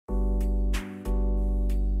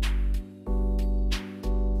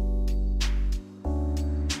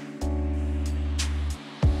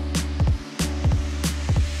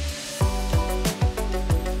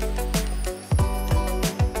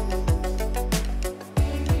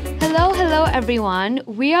Hello everyone.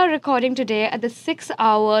 We are recording today at the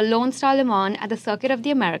 6-hour Lone Star Le Mans at the Circuit of the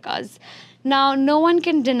Americas. Now, no one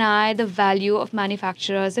can deny the value of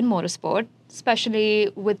manufacturers in motorsport,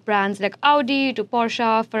 especially with brands like Audi to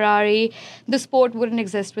Porsche, Ferrari. The sport wouldn't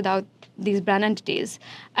exist without these brand entities.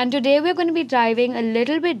 And today we're going to be diving a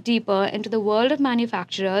little bit deeper into the world of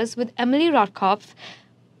manufacturers with Emilie Rotkopf,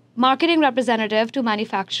 marketing representative to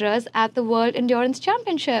manufacturers at the World Endurance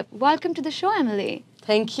Championship. Welcome to the show, Emilie.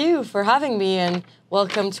 Thank you for having me and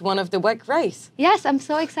welcome to one of the WEC race. Yes, I'm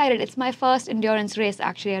so excited. It's my first endurance race,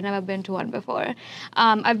 actually. I've never been to one before.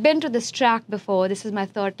 I've been to this track before. This is my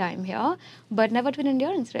third time here, but never to an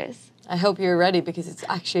endurance race. I hope you're ready because it's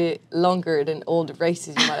actually longer than all the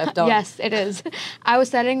races you might have done. Yes, it is. I was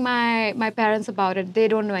telling my parents about it. They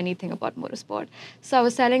don't know anything about motorsport. So I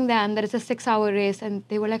was telling them that it's a 6-hour race and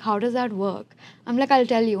they were like, how does that work? I'm like, I'll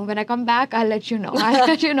tell you. When I come back, I'll let you know. I'll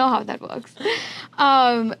let you know how that works.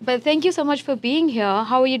 But thank you so much for being here.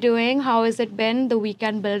 How are you doing? How has it been, the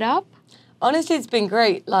weekend build-up? Honestly, it's been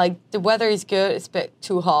great. Like, the weather is good. It's a bit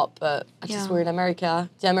too hot, but we're in America,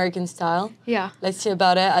 the American style. Yeah. Let's see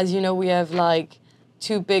about it. As you know, we have, like,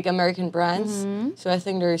 2 big American brands. So I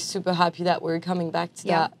think they're super happy that we're coming back to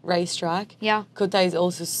that racetrack. Yeah. Kota is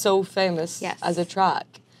also so famous as a track.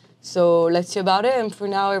 So let's see about it. And for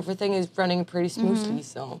now, everything is running pretty smoothly.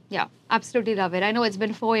 So yeah, absolutely love it. I know it's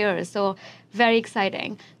been 4 years, so very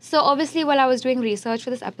exciting. So obviously, while I was doing research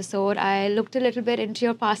for this episode, I looked a little bit into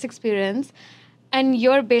your past experience. And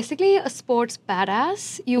you're basically a sports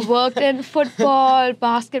badass. You worked in football,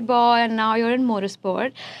 basketball, and now you're in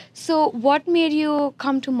motorsport. So what made you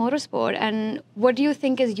come to motorsport? And what do you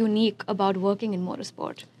think is unique about working in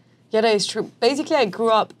motorsport? Yeah, that is true. Basically, I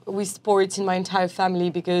grew up with sports in my entire family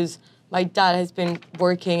because my dad has been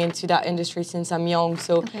working into that industry since I'm young.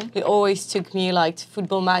 So he always took me like to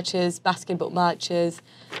football matches, basketball matches,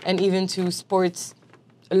 and even to sports,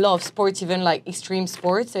 a lot of sports, even like extreme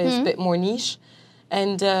sports. It's a bit more niche.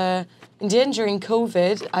 And in the end, during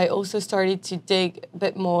COVID, I also started to dig a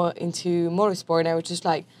bit more into motorsport. And I was just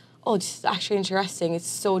like, oh, this is actually interesting. It's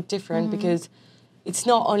so different because it's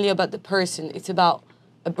not only about the person. It's about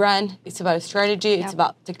a brand, it's about a strategy, it's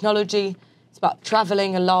about technology, it's about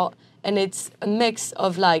traveling a lot, and it's a mix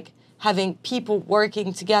of like having people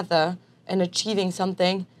working together and achieving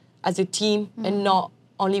something as a team and not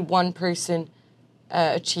only one person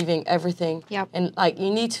achieving everything. And like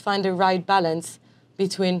you need to find the right balance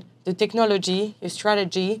between the technology, your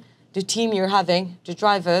strategy, the team you're having, the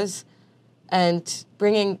drivers, and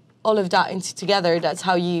bringing all of that into together. That's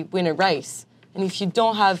how you win a race. And if you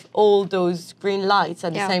don't have all those green lights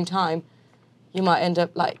at the same time, you might end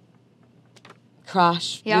up like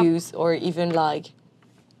crash, lose, or even like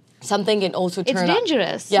something can also turn It's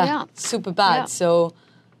dangerous. Yeah, super bad. So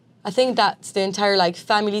I think that's the entire like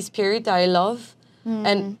family spirit that I love.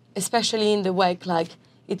 And especially in the WEC, like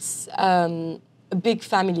it's a big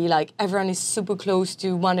family. Like everyone is super close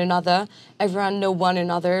to one another. Everyone know one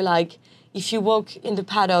another. Like if you walk in the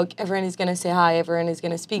paddock, everyone is going to say hi. Everyone is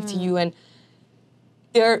going to speak to you. And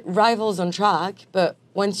they're rivals on track, but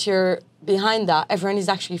once you're behind that, everyone is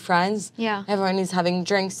actually friends. Yeah. Everyone is having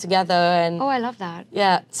drinks together. And oh, I love that.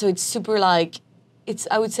 Yeah, so it's super like,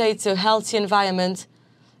 I would say it's a healthy environment,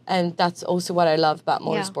 and that's also what I love about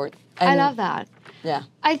motorsport. And I love that. Yeah.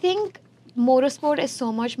 I think motorsport is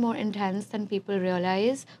so much more intense than people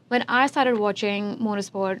realize. When I started watching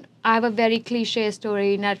motorsport, I have a very cliche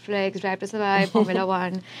story, Netflix, Drive to Survive, Formula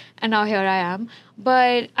One, and now here I am.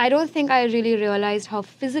 But I don't think I really realized how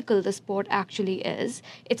physical the sport actually is.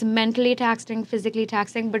 It's mentally taxing, physically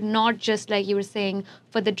taxing, but not just like you were saying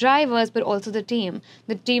for the drivers, but also the team.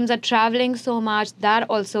 The teams are traveling so much, that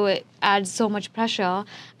also adds so much pressure.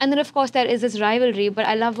 And then, of course, there is this rivalry, but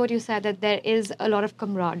I love what you said, that there is a lot of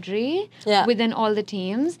camaraderie within all the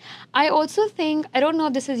teams. I also think, I don't know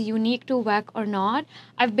if this is unique to WEC or not,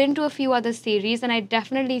 I've been to a few other series, and I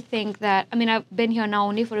definitely think that, I mean, I've been here now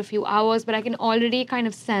only for a few hours, but I can already kind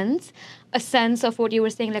of sense a sense of what you were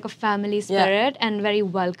saying, like a family spirit and very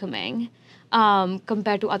welcoming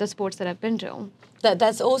compared to other sports that I've been to.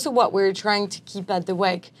 That's also what we're trying to keep at the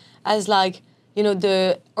WEC, as like, you know,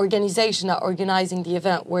 the organization that organizing the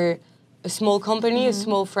event. We're a small company, a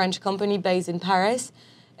small French company based in Paris,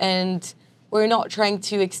 and we're not trying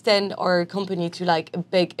to extend our company to like a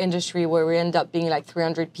big industry where we end up being like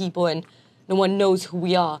 300 people and no one knows who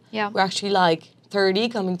we are. Yeah. We're actually like 30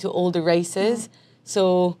 coming to all the races.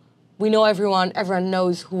 So we know everyone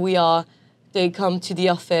knows who we are. They come to the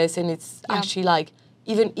office and it's actually like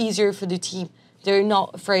even easier for the team. They're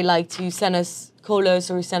not afraid like to call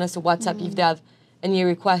us or send us a WhatsApp if they have any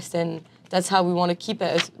request, and that's how we want to keep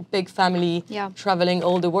it, as a big family traveling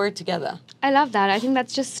all the world together. I love that. I think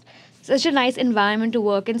that's just such a nice environment to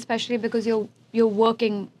work in, especially because you're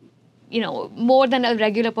working, more than a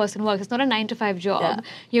regular person works. It's not a 9-to-5 job. Yeah.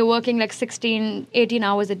 You're working like 16, 18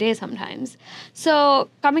 hours a day sometimes. So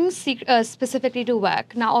coming specifically to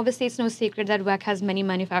WEC, now obviously it's no secret that WEC has many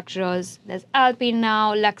manufacturers. There's Alpine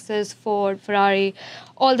now, Lexus, Ford, Ferrari,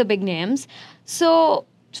 all the big names. So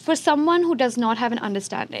for someone who does not have an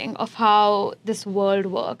understanding of how this world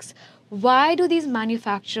works, why do these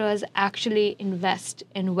manufacturers actually invest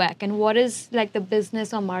in WEC? And what is like the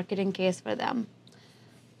business or marketing case for them?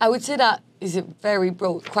 I would say that is a very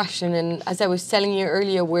broad question. And as I was telling you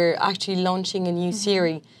earlier, we're actually launching a new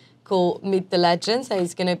series called Meet the Legends that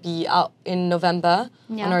is going to be out in November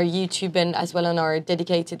on our YouTube and as well on our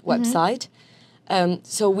dedicated website.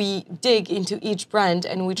 So we dig into each brand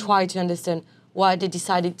and we try to understand why they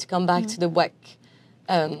decided to come back to the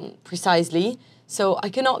WEC precisely. So I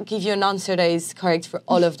cannot give you an answer that is correct for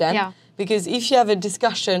all of them. Because if you have a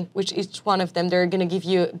discussion with each one of them, they're going to give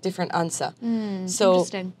you a different answer. So,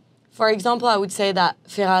 interesting. For example, I would say that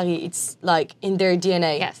Ferrari, it's like in their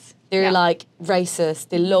DNA. Yes. They're like racers.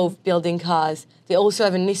 They love building cars. They also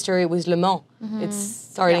have an history with Le Mans. It's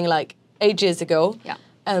starting like ages ago.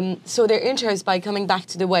 So their interest by coming back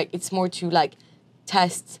to the WEC, it's more to like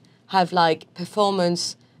test, have like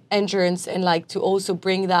performance, endurance, and like to also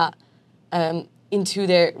bring that into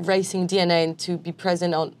their racing DNA and to be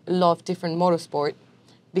present on a lot of different motorsport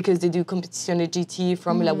because they do Competizione GT,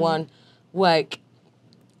 Formula One, WEC.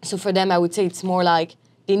 So for them, I would say it's more like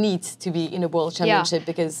they need to be in a world championship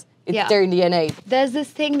because it's their DNA. There's this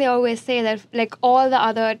thing they always say that like all the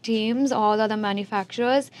other teams, all the other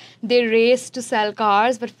manufacturers, they race to sell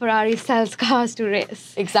cars, but Ferrari sells cars to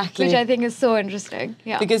race. Exactly. Which I think is so interesting.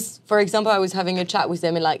 Yeah. Because, for example, I was having a chat with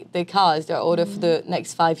them and like their cars, they're ordered for the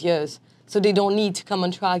next 5 years. So they don't need to come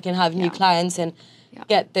on track and have new clients and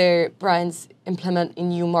get their brands implement in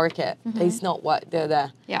new market. That's not what they're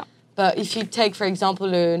there. But if you take, for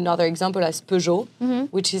example, another example as Peugeot,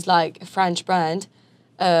 which is like a French brand,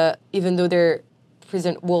 even though they're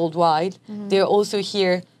present worldwide, they're also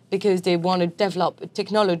here because they want to develop a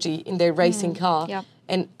technology in their racing car.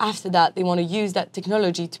 And after that, they want to use that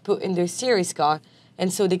technology to put in their series car.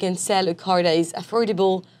 And so they can sell a car that is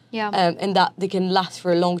affordable, and that they can last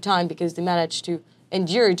for a long time because they manage to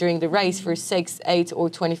endure during the race for 6, 8, or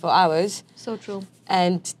 24 hours. So true.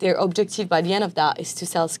 And their objective by the end of that is to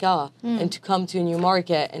sell car and to come to a new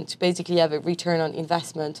market and to basically have a return on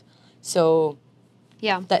investment. So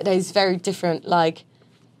that is very different. Like,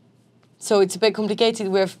 so it's a bit complicated.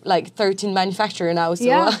 We have like 13 manufacturers now. So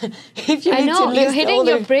if you need to list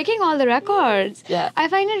you're breaking all the records. Yeah. I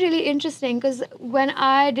find it really interesting because when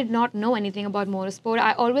I did not know anything about motorsport,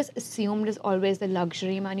 I always assumed it's always the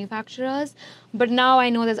luxury manufacturers. But now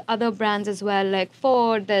I know there's other brands as well, like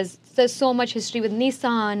Ford. There's so much history with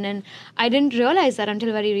Nissan, and I didn't realize that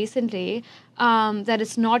until very recently. That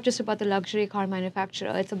it's not just about the luxury car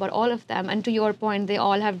manufacturer, it's about all of them. And to your point, they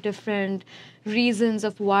all have different reasons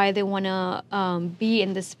of why they want to be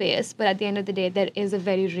in this space. But at the end of the day, there is a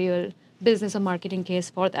very real business or marketing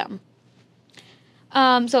case for them.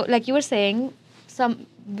 So like you were saying,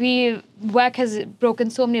 WEC has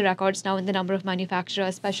broken so many records now in the number of manufacturers,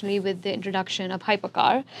 especially with the introduction of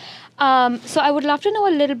hypercar. So I would love to know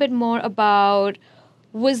a little bit more about,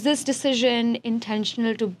 was this decision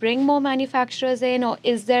intentional to bring more manufacturers in, or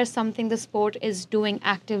is there something the sport is doing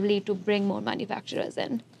actively to bring more manufacturers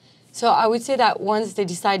in? So I would say that once they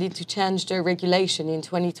decided to change their regulation in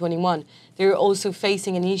 2021, they were also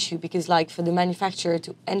facing an issue because like for the manufacturer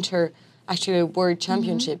to enter actually a world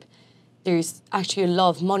championship, there's actually a lot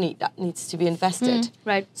of money that needs to be invested.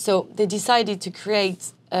 Right. So they decided to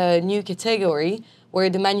create a new category where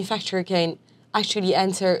the manufacturer can actually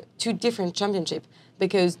enter 2 different championships,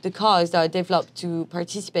 because the cars that are developed to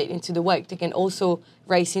participate into the WEC, they can also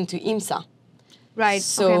race into IMSA. Right.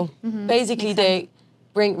 So basically they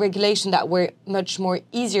bring regulation that were much more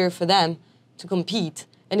easier for them to compete.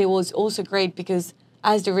 And it was also great because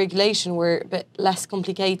as the regulation were a bit less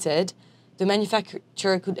complicated, the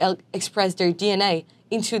manufacturer could express their DNA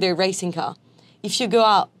into their racing car. If you go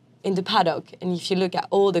out in the paddock and if you look at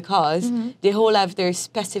all the cars, they all have their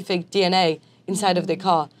specific DNA inside of the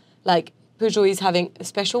car. Like Peugeot is having a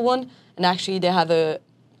special one, and actually they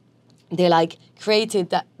like created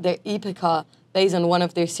their hypercar based on one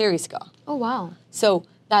of their series car. Oh wow! So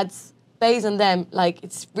that's based on them. Like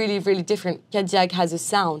it's really really different. Cadillac has a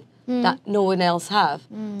sound that no one else have.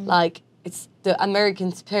 Like it's the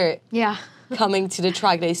American spirit coming to the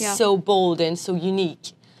track that is so bold and so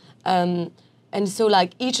unique. And so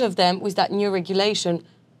like each of them with that new regulation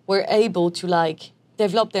were able to like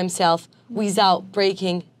develop themselves without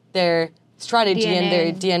breaking their strategy and their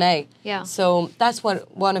DNA. Yeah. So that's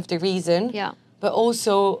one of the reasons. Yeah. But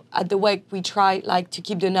also at the WEC, we try like to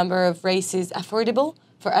keep the number of races affordable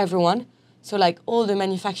for everyone. So like all the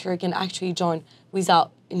manufacturer can actually join without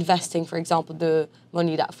investing, for example, the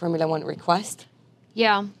money that Formula One requests.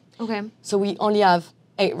 Yeah. Okay. So we only have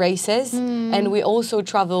 8 races, and we also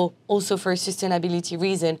travel also for sustainability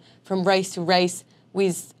reason from race to race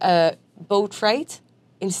with boat freight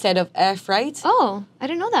instead of air freight. Oh, I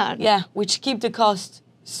didn't know that. Yeah, which keep the cost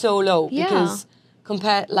so low because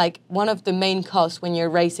like one of the main costs when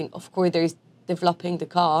you're racing, of course, there's developing the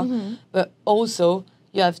car, but also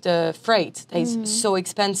you have the freight that is so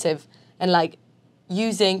expensive, and like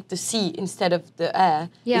using the sea instead of the air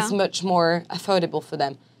is much more affordable for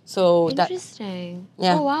them. So interesting.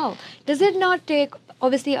 Yeah. Oh wow. Does it not take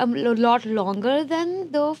obviously a lot longer then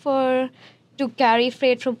though to carry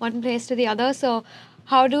freight from one place to the other? So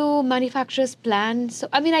how do manufacturers plan? So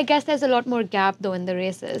I mean, I guess there's a lot more gap though in the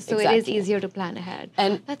races, so it is easier to plan ahead.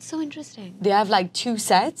 And that's so interesting. They have like 2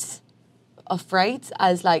 sets of freight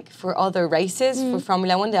as like for other races. For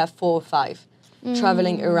Formula One, they have 4 or 5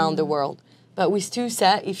 traveling around the world. But with 2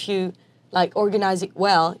 sets, if you like organize it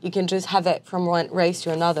well, you can just have it from one race to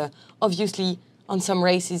another. Obviously, on some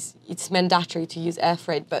races, it's mandatory to use air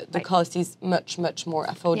freight, but the cost is much, much more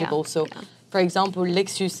affordable. For example,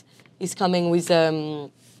 Lexus is coming with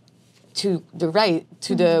to the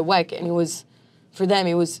WEC, and it was, for them,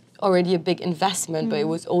 it was already a big investment, but it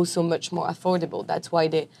was also much more affordable. That's why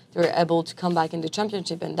they were able to come back in the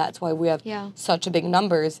championship, and that's why we have such a big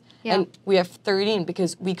numbers. And we have 13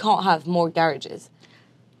 because we can't have more garages.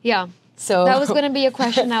 Yeah. So that was going to be a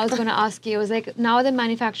question I was going to ask you. It was like, now the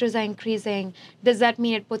manufacturers are increasing. Does that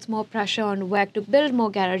mean it puts more pressure on WEC to build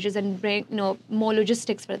more garages and bring, more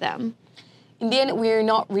logistics for them? In the end, we're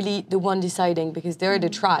not really the one deciding because there are the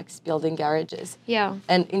tracks building garages. Yeah.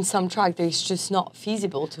 And in some track, it's just not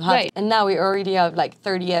feasible to have. And now we already have like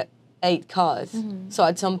 38 cars. So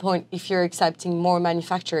at some point, if you're accepting more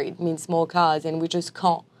manufacturer, it means more cars, and we just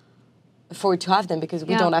can't afford to have them because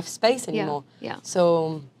we don't have space anymore. Yeah.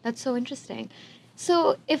 So that's so interesting.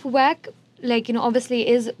 So if WEC, obviously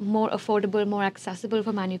is more affordable, more accessible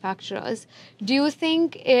for manufacturers, do you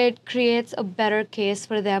think it creates a better case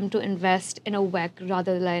for them to invest in a WEC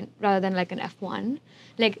rather than like an F1?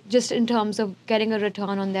 Like just in terms of getting a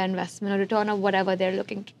return on their investment, a return of whatever they're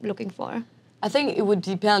looking for? I think it would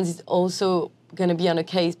depend. It's also going to be on a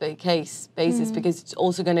case-by-case basis because it's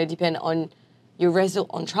also going to depend on your result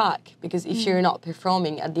on track. Because if you're not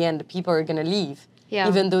performing, at the end, the people are going to leave. Yeah.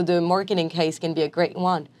 Even though the marketing case can be a great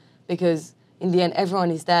one. Because in the end, everyone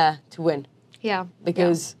is there to win. Yeah.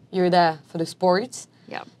 Because you're there for the sports.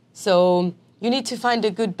 Yeah. So you need to find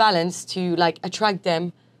a good balance to like attract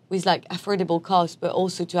them with like affordable costs, but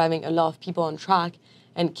also to having a lot of people on track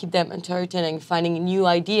and keep them entertained and finding new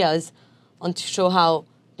ideas and to show how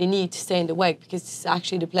they need to stay in the WEC because it's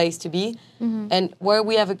actually the place to be. And where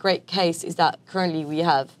we have a great case is that currently we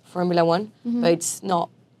have Formula One, but it's not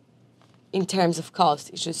in terms of cost.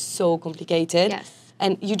 It's just so complicated. Yes.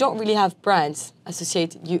 And you don't really have brands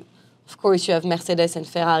associated. Of course, you have Mercedes and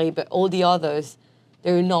Ferrari, but all the others,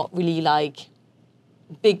 they're not really like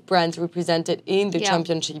big brands represented in the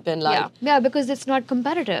championship. And like because it's not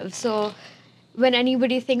competitive. So when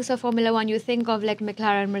anybody thinks of Formula One, you think of like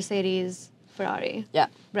McLaren, Mercedes, Ferrari,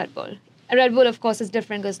 Red Bull. Red Bull, of course, is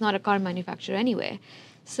different because it's not a car manufacturer anyway.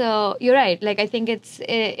 So you're right. Like I think it's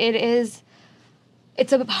a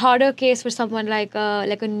harder case for someone like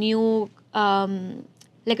a new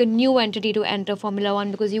entity to enter Formula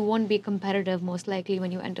One because you won't be competitive most likely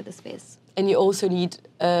when you enter the space. And you also need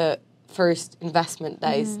a first investment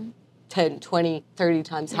that is 10, 20, 30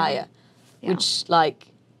 times higher, which like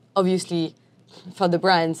obviously for the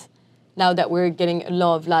brands, now that we're getting a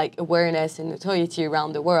lot of like awareness and notoriety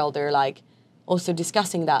around the world, they're like also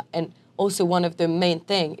discussing that. And also one of the main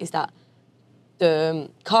thing is that the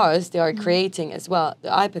cars they are creating as well, the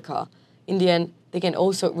hypercar, in the end, they can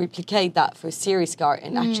also replicate that for a series car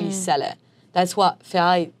and actually sell it. That's what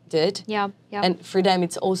Ferrari did. And for them,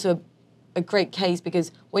 it's also a great case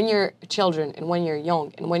because when you're children and when you're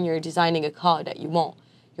young and when you're designing a car that you want,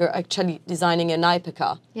 you're actually designing an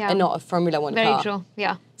hypercar and not a Formula One car. Very true,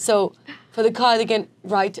 yeah. So for the car, they can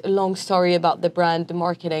write a long story about the brand, the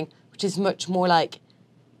marketing, which is much more like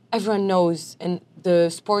everyone knows, and the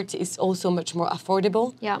sport is also much more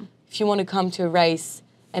affordable. Yeah. If you want to come to a race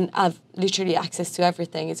and have literally access to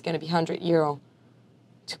everything, it's going to be €100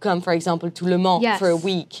 to come, for example, to Le Mans for a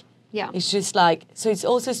week. Yeah. It's just like, so it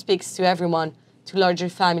also speaks to everyone, to larger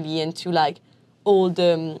family and to like all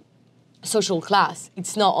the social class.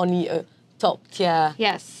 It's not only a top tier.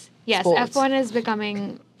 Yes, sports. F1 is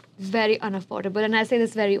becoming very unaffordable, and I say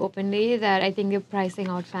this very openly that I think they're pricing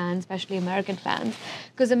out fans, especially American fans,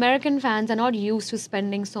 because American fans are not used to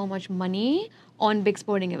spending so much money on big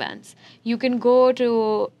sporting events. You can go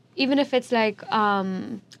to, even if it's like,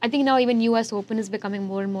 I think now even US Open is becoming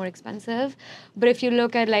more and more expensive, but if you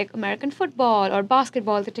look at like American football or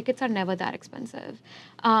basketball, the tickets are never that expensive.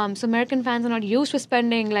 So American fans are not used to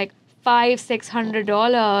spending like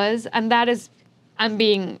 $500-600, and that is,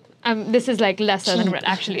 this is like lesser than what it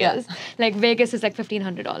actually is. Like Vegas is like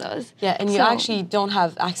 $1,500. Yeah, and you actually don't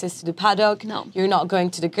have access to the paddock. No. You're not going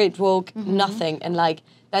to the grid walk, nothing. And like,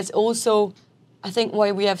 that's also, I think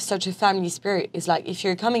why we have such a family spirit is like, if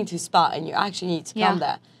you're coming to Spa and you actually need to come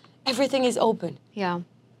there, everything is open. Yeah.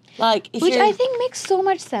 Like, if Which I think makes so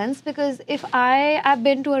much sense, because if I've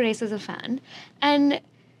been to a race as a fan, and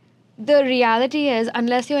the reality is,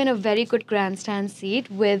 unless you're in a very good grandstand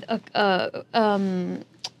seat with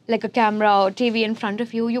like a camera or TV in front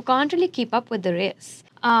of you, you can't really keep up with the race.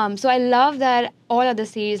 So I love that all other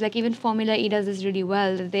series, like even Formula E does this really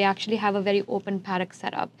well, that they actually have a very open paddock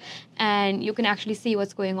setup, and you can actually see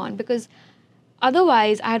what's going on. Because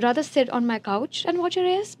otherwise, I'd rather sit on my couch and watch a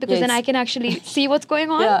race, because then I can actually see what's going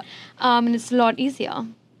on, and it's a lot easier.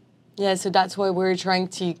 Yeah, so that's why we're trying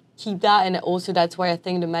to keep that, and also that's why I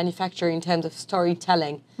think the manufacturer, in terms of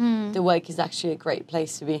storytelling, the WEC is actually a great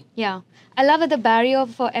place to be. Yeah, I love that the barrier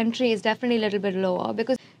for entry is definitely a little bit lower,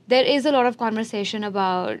 because there is a lot of conversation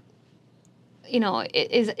about, you know,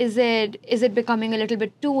 is it becoming a little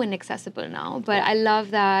bit too inaccessible now? But I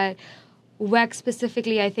love that WEC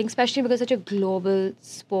specifically, I think, especially because it's such a global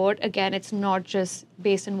sport. Again, it's not just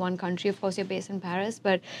based in one country. Of course, you're based in Paris,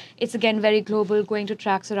 but it's, again, very global, going to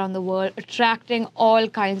tracks around the world, attracting all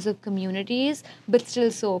kinds of communities, but still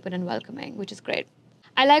so open and welcoming, which is great.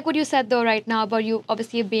 I like what you said, though, right now about you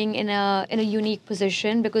obviously being in a unique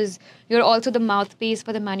position, because you're also the mouthpiece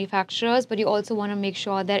for the manufacturers, but you also want to make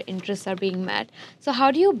sure their interests are being met. So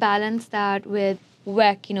how do you balance that with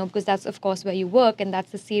WEC, you know, because that's, of course, where you work, and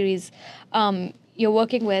that's the series you're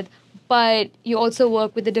working with, but you also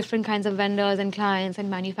work with the different kinds of vendors and clients and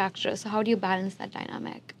manufacturers. So how do you balance that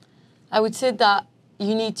dynamic? I would say that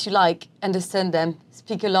you need to like understand them,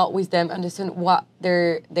 speak a lot with them, understand what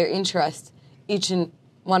their interest, each and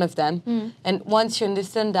one of them. And once you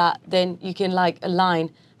understand that, then you can like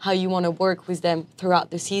align how you want to work with them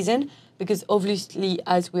throughout the season, because obviously,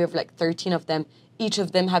 as we have like 13 of them, each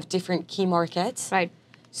of them have different key markets. Right.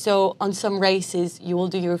 So on some races, you will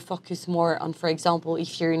do your focus more on, for example,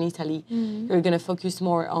 if you're in Italy, you're going to focus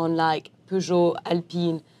more on like Peugeot,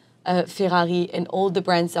 Alpine, Ferrari, and all the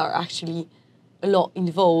brands that are actually a lot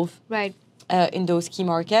involved in those key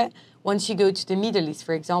markets. Once you go to the Middle East,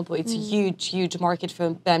 for example, it's a huge, huge market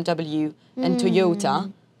for BMW and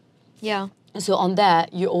Toyota. Yeah. So on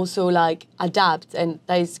that, you also like adapt, and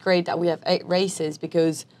that is great that we have 8 races,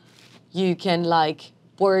 because you can like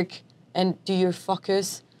work and do your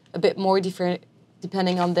focus a bit more different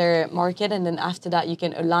depending on their market, and then after that you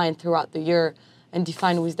can align throughout the year and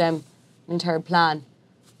define with them an entire plan.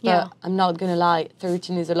 But I'm not gonna lie,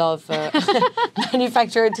 13 is a lot of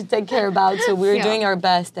manufacturer to take care about, so we're doing our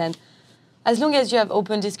best. And as long as you have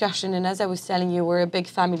open discussion, and as I was telling you, we're a big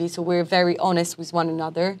family, so we're very honest with one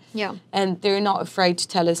another. Yeah. And they're not afraid to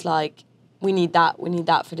tell us like, we need that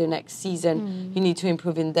for the next season. You need to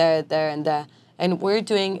improve in there, and there. And we're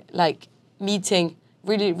doing like meeting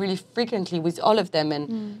really, really frequently with all of them,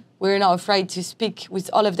 and we're not afraid to speak with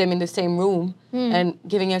all of them in the same room and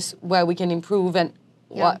giving us where we can improve and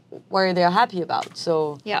what they're happy about.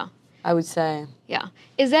 So I would say. Yeah.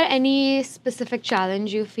 Is there any specific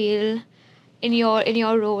challenge you feel in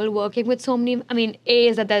your role working with so many? I mean, A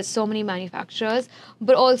is that there's so many manufacturers,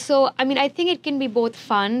 but also, I mean, I think it can be both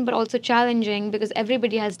fun but also challenging, because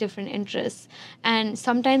everybody has different interests, and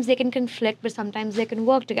sometimes they can conflict, but sometimes they can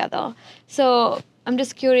work together. So I'm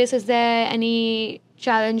just curious, is there any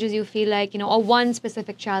challenges you feel like, you know, or one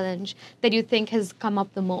specific challenge that you think has come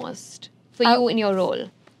up the most for you in your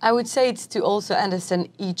role? I would say it's to also understand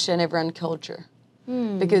each and everyone's culture,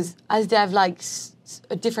 because as they have like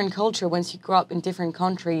a different culture, once you grow up in different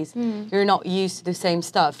countries, you're not used to the same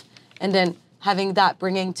stuff. And then having that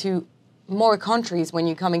bringing to more countries when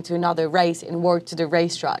you're coming to another race and work to the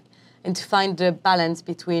racetrack, and to find the balance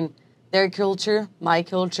between their culture, my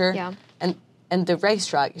culture, and the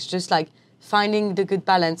racetrack. It's just like finding the good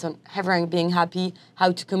balance on everyone being happy,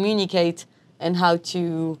 how to communicate, and how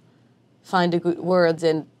to find the good words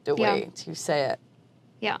and the way to say it.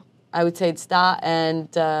 Yeah. I would say it's that, and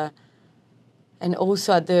And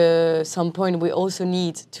also at some point, we also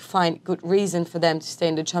need to find good reason for them to stay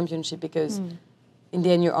in the championship because in the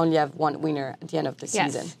end, you only have one winner at the end of the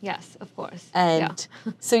season. Yes, of course. And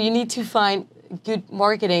so you need to find a good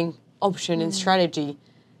marketing option and strategy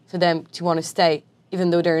for them to want to stay, even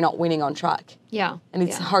though they're not winning on track. Yeah. And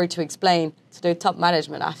it's hard to explain to the top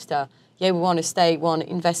management after, we want to stay, we want to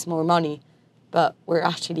invest more money, but we're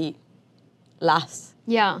actually last.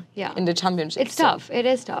 In the championship. It's tough. It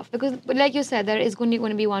is tough because, like you said, there is going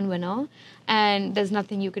to be one winner, and there's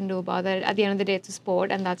nothing you can do about it. At the end of the day, it's a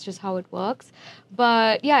sport, and that's just how it works.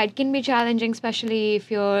 But yeah, it can be challenging, especially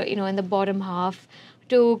if you're, in the bottom half,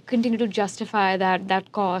 to continue to justify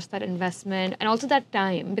that cost, that investment, and also that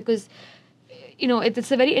time because.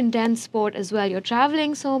 It's a very intense sport as well. You're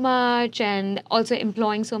traveling so much and also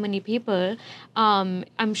employing so many people.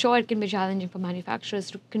 I'm sure it can be challenging for manufacturers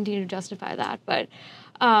to continue to justify that. But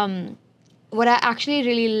what I actually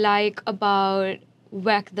really like about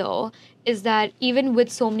WEC, though, is that even with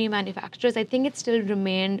so many manufacturers, I think it still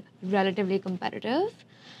remained relatively competitive,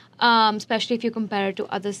 especially if you compare it to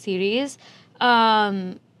other series.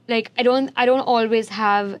 I don't always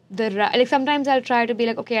have sometimes I'll try to be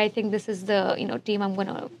like, okay, I think this is the team I'm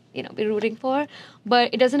gonna be rooting for,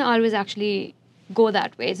 but it doesn't always actually go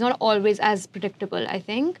that way. It's not always as predictable, I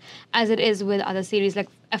think, as it is with other series like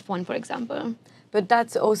F1, for example. But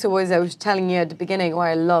that's also, as I was telling you at the beginning,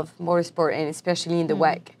 why I love motorsport, and especially in the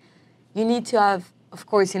WEC. You need to have, of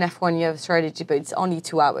course, in F1 you have strategy, but it's only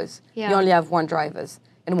 2 hours. You only have one driver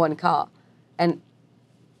and one car, and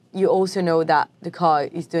you also know that the car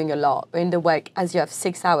is doing a lot. But in the WEC, as you have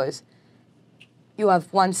 6 hours, you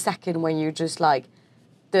have 1 second when you're just like,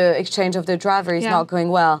 the exchange of the driver is not going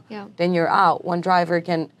well. Then you're out. One driver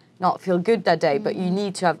can not feel good that day, but you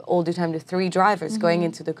need to have all the time the 3 drivers going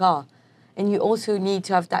into the car. And you also need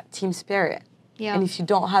to have that team spirit. And if you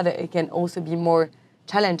don't have it, it can also be more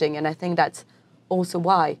challenging. And I think that's also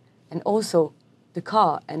why. And also the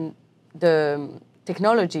car and the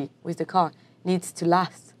technology with the car needs to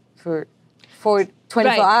last for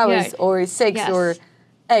 24 hours or 6 or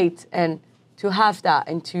 8, and to have that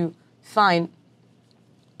and to find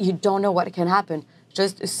you don't know what can happen.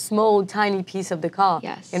 Just a small, tiny piece of the car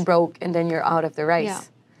can broke, and then you're out of the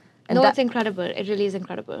race. And it's incredible. It really is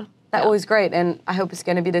incredible. That was great, and I hope it's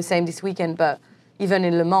going to be the same this weekend. But even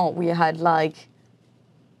in Le Mans, we had like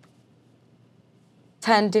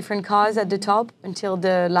 10 different cars at the top until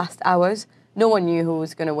the last hours. No one knew who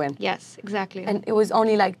was going to win. Yes, exactly. And it was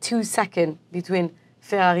only like 2 seconds between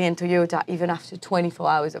Ferrari and Toyota, even after 24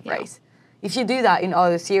 hours of race. If you do that in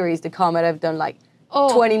other series, the car might have done like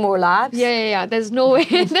 20 more laps. Yeah. There's no way.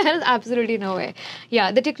 There's absolutely no way.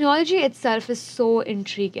 Yeah, the technology itself is so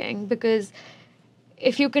intriguing because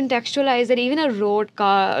if you contextualize it, even a road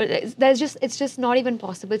car, it's just not even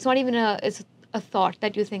possible. It's not even a thought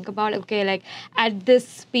that you think about. Okay, like at this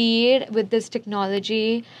speed with this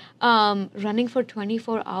technology, running for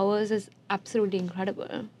 24 hours is absolutely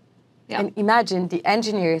incredible. And imagine the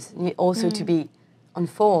engineers need also to be on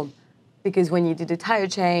form, because when you do the tire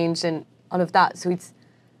change and all of that, so it's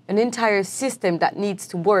an entire system that needs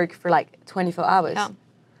to work for like 24 hours.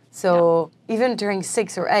 So even during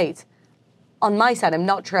 6 or 8, on my side, I'm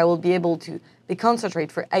not sure I will be able to concentrate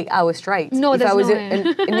for 8 hours straight if I was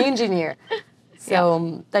an engineer.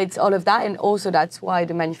 So that's all of that, and also that's why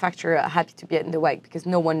the manufacturer are happy to be in the WEC, because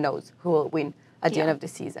no one knows who will win at the end of the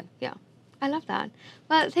season. Yeah, I love that.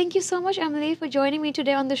 Well, thank you so much, Emilie, for joining me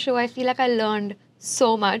today on the show. I feel like I learned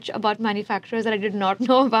so much about manufacturers that I did not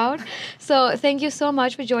know about. So thank you so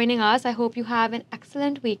much for joining us. I hope you have an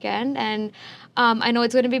excellent weekend, and I know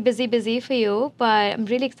it's going to be busy for you, but I'm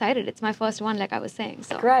really excited. It's my first one, like I was saying.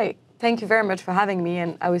 So great. Thank you very much for having me.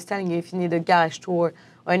 And I was telling you, if you need a garage tour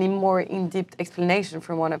or any more in-depth explanation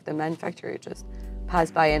from one of the manufacturers, just pass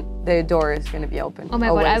by and the door is going to be open. Oh my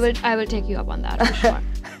God, I will take you up on that for sure.